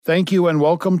Thank you and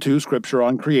welcome to Scripture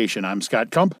on Creation. I'm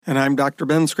Scott Kump. And I'm Dr.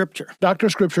 Ben Scripture. Dr.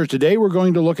 Scripture, today we're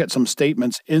going to look at some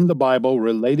statements in the Bible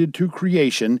related to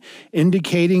creation,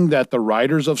 indicating that the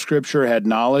writers of Scripture had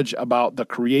knowledge about the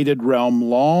created realm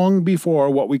long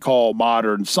before what we call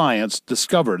modern science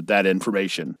discovered that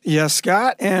information. Yes,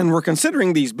 Scott, and we're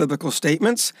considering these biblical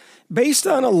statements based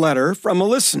on a letter from a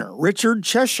listener, Richard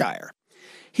Cheshire.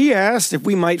 He asked if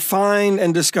we might find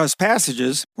and discuss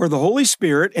passages where the Holy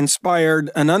Spirit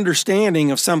inspired an understanding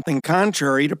of something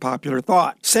contrary to popular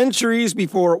thought, centuries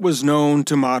before it was known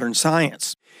to modern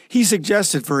science. He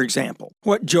suggested, for example,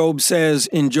 what Job says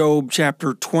in Job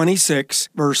chapter 26,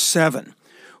 verse 7,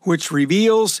 which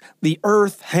reveals the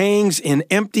earth hangs in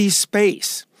empty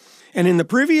space. And in the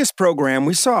previous program,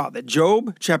 we saw that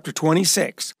Job chapter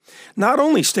 26 not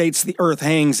only states the earth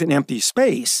hangs in empty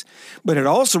space, but it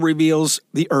also reveals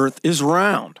the earth is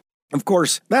round. Of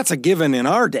course, that's a given in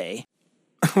our day.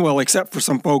 Well, except for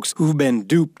some folks who've been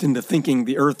duped into thinking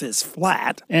the earth is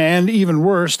flat. And even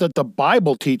worse, that the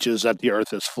Bible teaches that the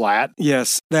earth is flat.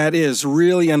 Yes, that is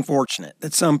really unfortunate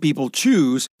that some people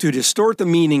choose to distort the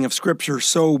meaning of Scripture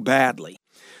so badly.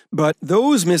 But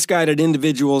those misguided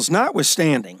individuals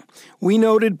notwithstanding, we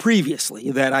noted previously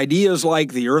that ideas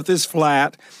like the earth is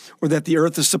flat or that the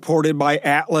earth is supported by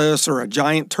Atlas or a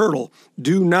giant turtle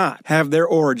do not have their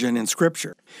origin in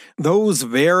Scripture. Those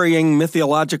varying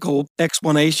mythological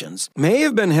explanations may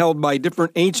have been held by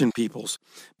different ancient peoples,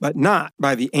 but not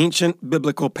by the ancient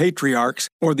biblical patriarchs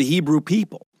or the Hebrew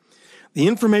people. The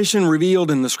information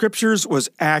revealed in the Scriptures was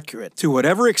accurate to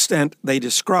whatever extent they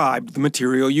described the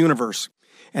material universe.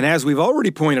 And as we've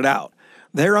already pointed out,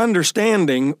 their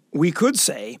understanding, we could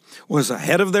say, was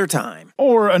ahead of their time.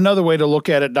 Or another way to look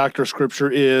at it, Dr. Scripture,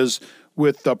 is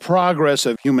with the progress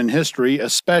of human history,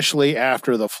 especially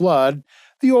after the flood,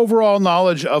 the overall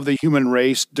knowledge of the human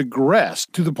race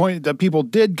digressed to the point that people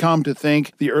did come to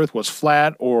think the earth was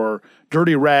flat or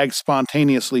dirty rags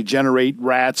spontaneously generate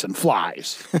rats and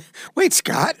flies. Wait,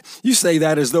 Scott, you say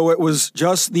that as though it was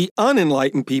just the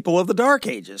unenlightened people of the Dark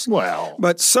Ages. Well,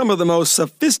 but some of the most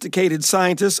sophisticated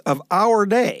scientists of our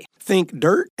day think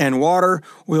dirt and water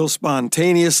will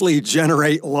spontaneously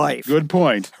generate life. Good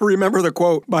point. Remember the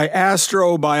quote by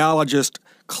astrobiologist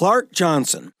Clark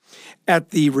Johnson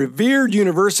at the revered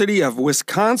University of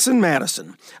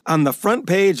Wisconsin-Madison on the front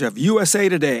page of USA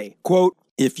Today, quote,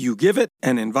 "If you give it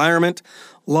an environment,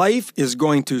 life is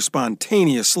going to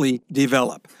spontaneously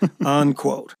develop,"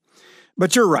 unquote.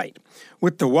 But you're right.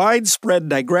 With the widespread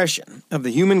digression of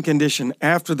the human condition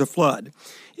after the flood,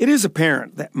 it is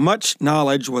apparent that much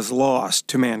knowledge was lost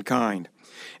to mankind.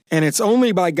 And it's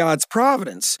only by God's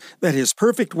providence that His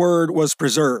perfect word was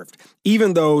preserved,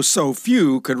 even though so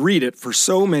few could read it for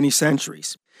so many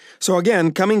centuries. So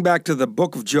again, coming back to the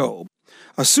book of Job,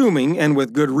 assuming, and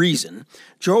with good reason,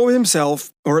 Job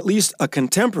himself, or at least a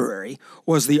contemporary,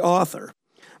 was the author,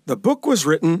 the book was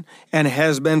written and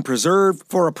has been preserved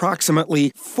for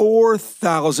approximately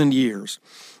 4,000 years.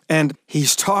 And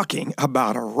he's talking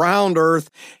about a round earth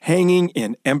hanging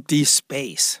in empty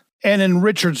space. And in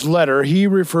Richard's letter, he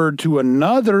referred to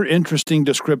another interesting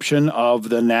description of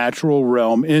the natural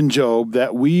realm in Job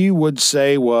that we would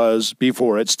say was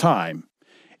before its time.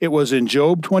 It was in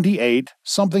Job 28,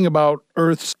 something about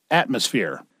Earth's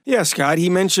atmosphere. Yes, Scott, he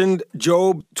mentioned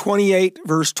Job 28,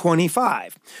 verse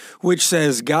 25, which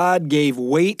says God gave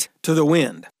weight to the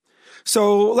wind.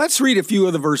 So let's read a few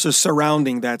of the verses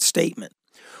surrounding that statement.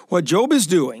 What Job is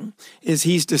doing is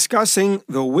he's discussing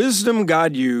the wisdom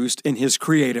God used in His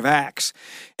creative acts,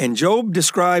 and Job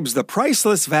describes the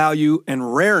priceless value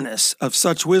and rareness of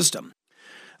such wisdom.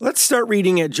 Let's start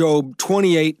reading at Job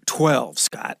 28:12,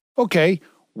 Scott. Okay,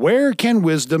 where can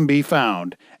wisdom be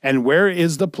found, and where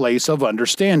is the place of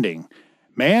understanding?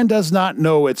 Man does not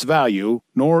know its value,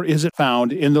 nor is it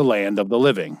found in the land of the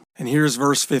living. And here's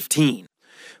verse 15.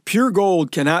 Pure gold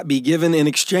cannot be given in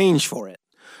exchange for it,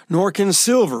 nor can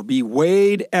silver be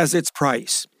weighed as its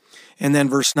price. And then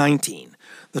verse 19,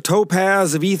 the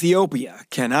topaz of Ethiopia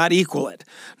cannot equal it,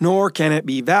 nor can it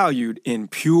be valued in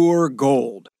pure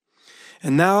gold.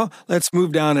 And now let's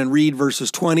move down and read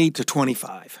verses 20 to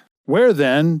 25. Where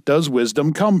then does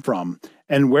wisdom come from,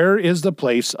 and where is the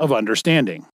place of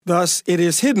understanding? Thus it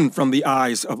is hidden from the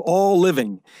eyes of all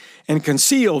living, and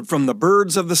concealed from the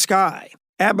birds of the sky.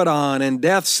 Abaddon and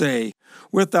Death say,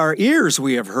 with our ears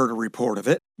we have heard a report of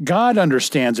it. God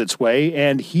understands its way,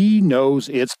 and He knows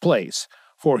its place,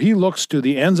 for He looks to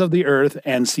the ends of the earth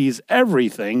and sees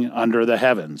everything under the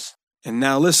heavens. And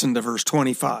now listen to verse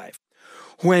 25.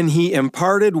 When He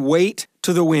imparted weight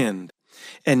to the wind,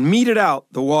 and meted out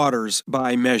the waters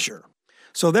by measure.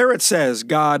 So there it says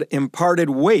God imparted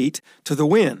weight to the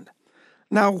wind.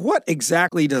 Now, what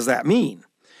exactly does that mean?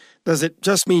 Does it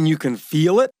just mean you can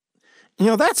feel it?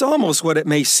 That's almost what it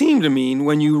may seem to mean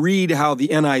when you read how the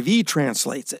NIV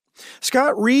translates it.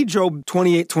 Scott, read Job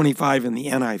 28:25 in the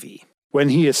NIV. When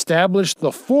he established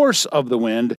the force of the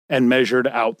wind and measured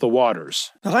out the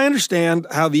waters. Now, I understand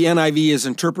how the NIV is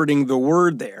interpreting the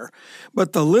word there,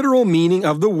 but the literal meaning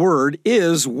of the word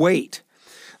is weight.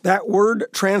 That word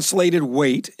translated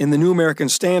weight in the New American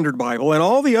Standard Bible and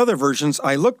all the other versions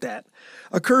I looked at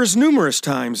occurs numerous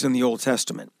times in the Old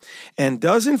Testament and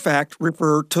does in fact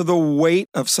refer to the weight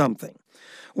of something.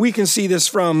 We can see this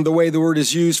from the way the word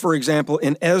is used, for example,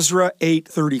 in Ezra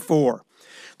 8:34.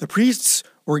 The priests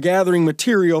were gathering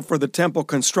material for the temple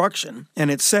construction, and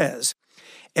it says,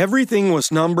 "Everything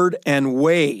was numbered and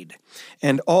weighed,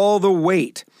 and all the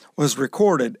weight was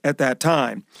recorded at that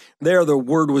time." There the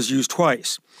word was used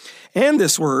twice. And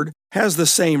this word has the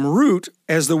same root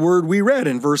as the word we read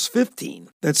in verse 15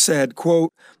 that said,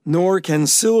 quote, "Nor can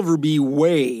silver be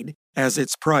weighed as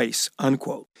its price,"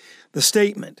 unquote. The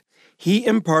statement, "He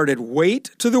imparted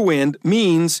weight to the wind,"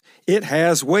 means it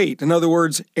has weight. In other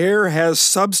words, air has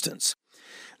substance.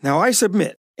 Now I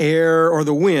submit, air or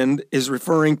the wind is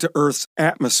referring to Earth's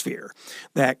atmosphere,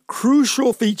 that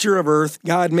crucial feature of Earth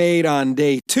God made on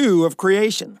day 2 of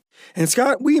creation. And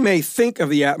Scott, we may think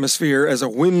of the atmosphere as a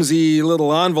whimsy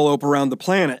little envelope around the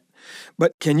planet,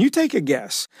 but can you take a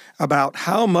guess about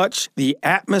how much the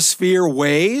atmosphere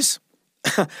weighs?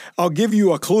 I'll give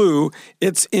you a clue.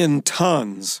 It's in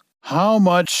tons. How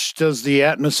much does the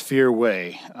atmosphere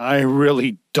weigh? I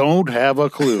really don't have a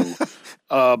clue.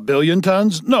 A billion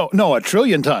tons? No, a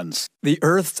trillion tons. The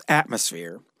Earth's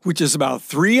atmosphere, which is about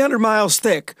 300 miles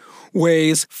thick,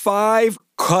 weighs 5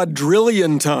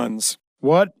 quadrillion tons.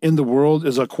 What in the world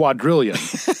is a quadrillion?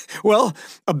 Well,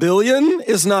 a billion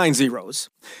is 9 zeros.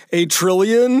 A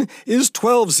trillion is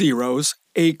 12 zeros.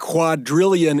 A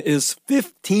quadrillion is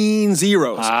 15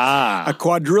 zeros. A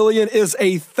quadrillion is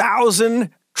 1,000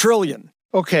 trillion.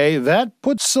 Okay, that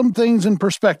puts some things in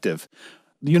perspective.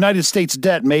 The United States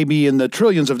debt may be in the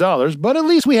trillions of dollars, but at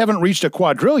least we haven't reached a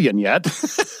quadrillion yet.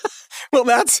 Well,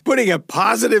 that's putting a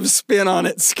positive spin on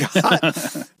it,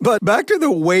 Scott. But back to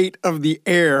the weight of the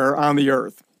air on the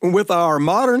Earth. With our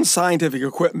modern scientific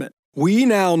equipment, we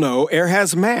now know air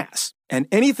has mass, and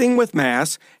anything with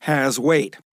mass has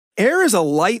weight. Air is a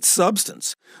light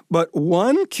substance, but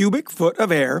 1 cubic foot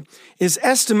of air is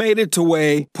estimated to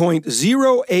weigh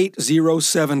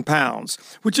 0.0807 pounds,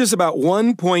 which is about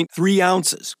 1.3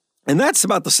 ounces. And that's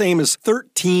about the same as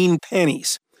 13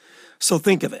 pennies. So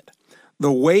think of it.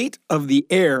 The weight of the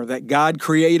air that God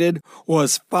created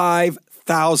was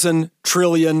 5,000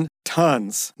 trillion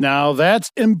tons. Now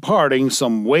that's imparting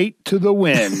some weight to the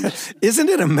wind. Isn't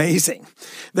it amazing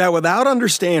that without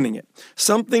understanding it,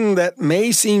 something that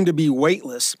may seem to be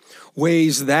weightless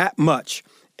weighs that much,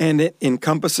 and it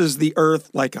encompasses the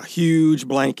earth like a huge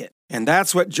blanket? And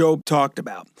that's what Job talked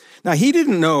about. Now, he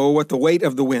didn't know what the weight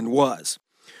of the wind was,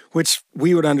 which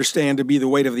we would understand to be the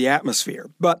weight of the atmosphere.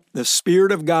 But the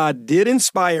Spirit of God did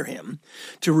inspire him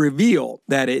to reveal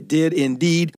that it did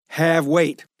indeed have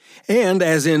weight. And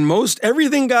as in most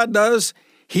everything God does,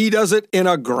 he does it in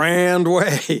a grand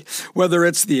way, whether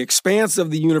it's the expanse of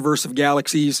the universe of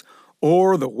galaxies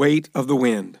or the weight of the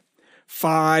wind.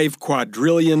 5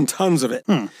 quadrillion tons of it,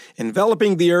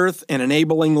 enveloping the earth and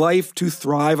enabling life to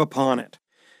thrive upon it.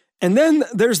 And then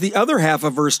there's the other half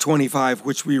of verse 25,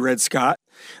 which we read, Scott,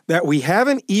 that we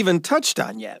haven't even touched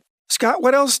on yet. Scott,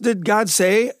 what else did God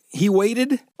say he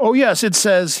weighted? Oh, yes, it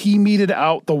says he meted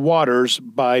out the waters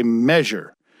by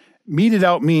measure. Meted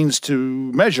out means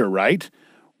to measure, right?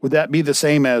 Would that be the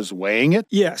same as weighing it?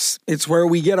 Yes, it's where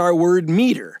we get our word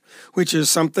meter, which is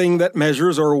something that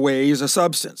measures or weighs a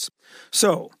substance.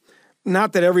 So,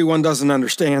 not that everyone doesn't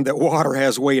understand that water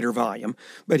has weight or volume,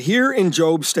 but here in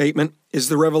Job's statement is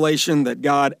the revelation that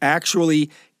God actually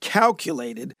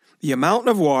calculated the amount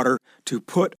of water to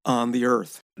put on the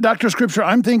earth. Dr. Scripture,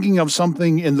 I'm thinking of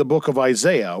something in the book of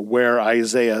Isaiah, where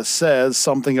Isaiah says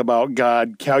something about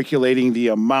God calculating the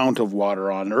amount of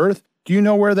water on earth. Do you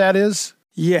know where that is?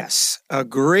 Yes, a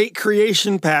great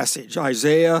creation passage,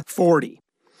 Isaiah 40.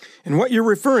 And what you're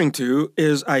referring to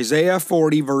is Isaiah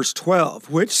 40, verse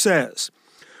 12, which says,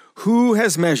 "Who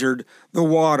has measured the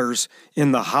waters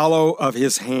in the hollow of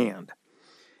his hand?"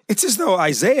 It's as though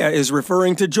Isaiah is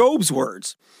referring to Job's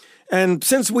words. And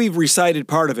since we've recited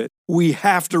part of it, we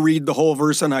have to read the whole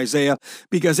verse in Isaiah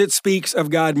because it speaks of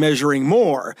God measuring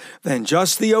more than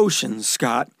just the oceans,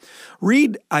 Scott.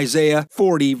 Read Isaiah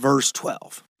 40, verse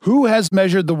 12. Who has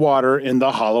measured the water in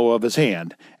the hollow of his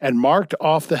hand, and marked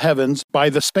off the heavens by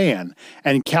the span,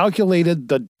 and calculated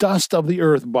the dust of the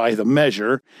earth by the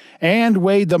measure, and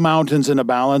weighed the mountains in a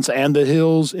balance and the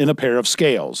hills in a pair of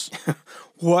scales?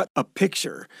 What a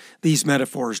picture these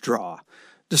metaphors draw,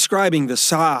 describing the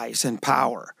size and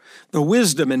power, the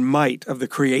wisdom and might of the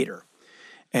Creator.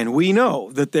 And we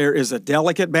know that there is a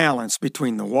delicate balance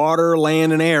between the water,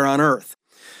 land, and air on earth.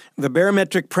 The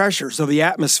barometric pressures of the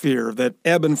atmosphere that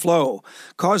ebb and flow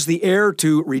cause the air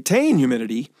to retain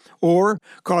humidity or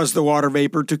cause the water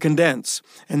vapor to condense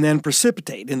and then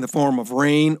precipitate in the form of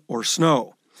rain or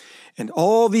snow. And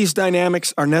all these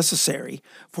dynamics are necessary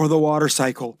for the water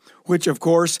cycle, which, of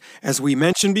course, as we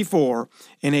mentioned before,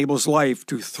 enables life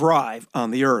to thrive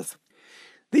on the earth.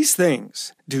 These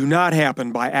things do not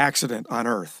happen by accident on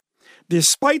Earth,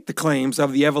 despite the claims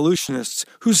of the evolutionists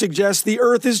who suggest the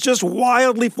Earth is just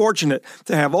wildly fortunate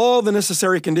to have all the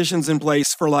necessary conditions in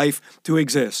place for life to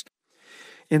exist.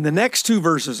 In the next two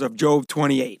verses of Job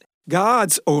 28,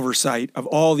 God's oversight of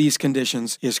all these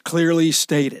conditions is clearly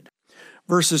stated.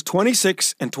 Verses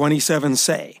 26 and 27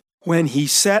 say, "When he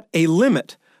set a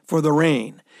limit for the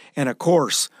rain and a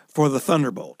course for the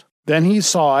thunderbolt." Then he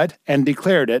saw it and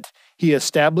declared it. He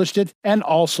established it and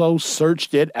also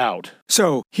searched it out.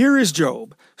 So here is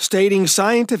Job stating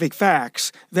scientific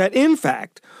facts that, in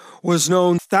fact, was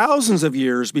known thousands of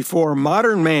years before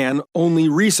modern man only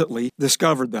recently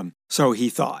discovered them, so he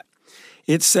thought.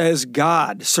 It says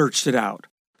God searched it out.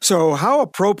 So how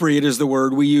appropriate is the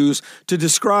word we use to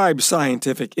describe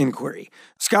scientific inquiry?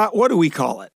 Scott, what do we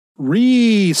call it?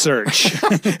 Research.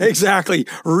 Exactly,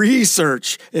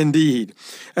 research, indeed.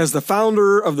 As the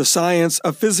founder of the science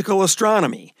of physical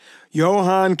astronomy,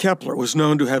 Johann Kepler was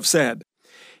known to have said,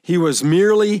 he was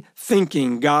merely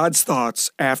thinking God's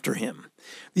thoughts after him.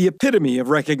 The epitome of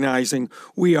recognizing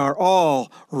we are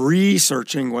all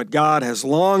researching what God has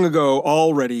long ago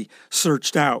already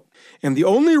searched out. And the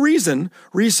only reason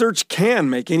research can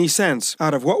make any sense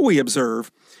out of what we observe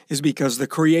is because the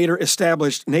Creator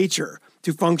established nature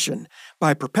to function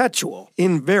by perpetual,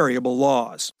 invariable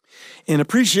laws. In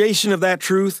appreciation of that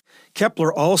truth,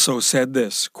 Kepler also said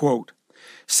this, quote,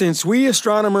 "Since we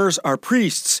astronomers are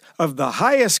priests of the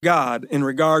highest God in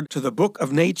regard to the book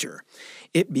of nature,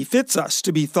 it befits us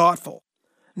to be thoughtful,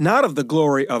 not of the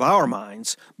glory of our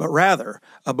minds, but rather,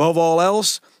 above all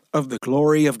else, of the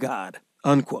glory of God."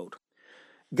 Unquote.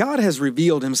 God has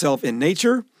revealed himself in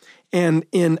nature and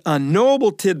in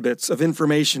unknowable tidbits of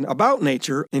information about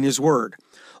nature in his word,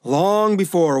 long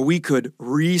before we could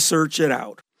research it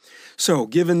out. So,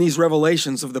 given these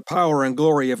revelations of the power and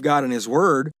glory of God in his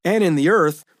word, and in the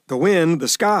earth, the wind, the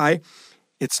sky,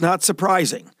 it's not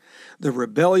surprising the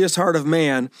rebellious heart of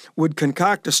man would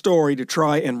concoct a story to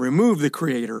try and remove the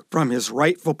Creator from his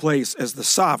rightful place as the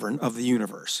sovereign of the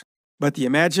universe. But the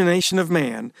imagination of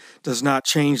man does not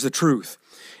change the truth,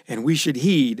 and we should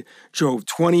heed Job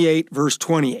 28, verse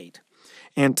 28.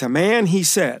 "And to man he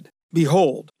said,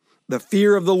 Behold, the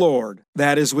fear of the Lord,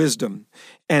 that is wisdom,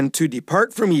 and to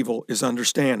depart from evil is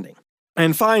understanding."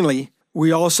 And finally,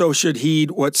 we also should heed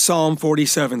what Psalm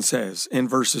 47 says in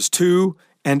verses 2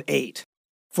 and 8.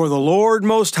 "For the Lord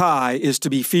Most High is to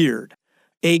be feared,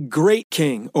 a great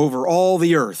king over all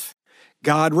the earth.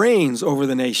 God reigns over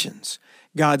the nations.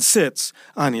 God sits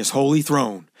on his holy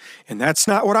throne." And that's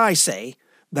not what I say.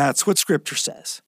 That's what Scripture says.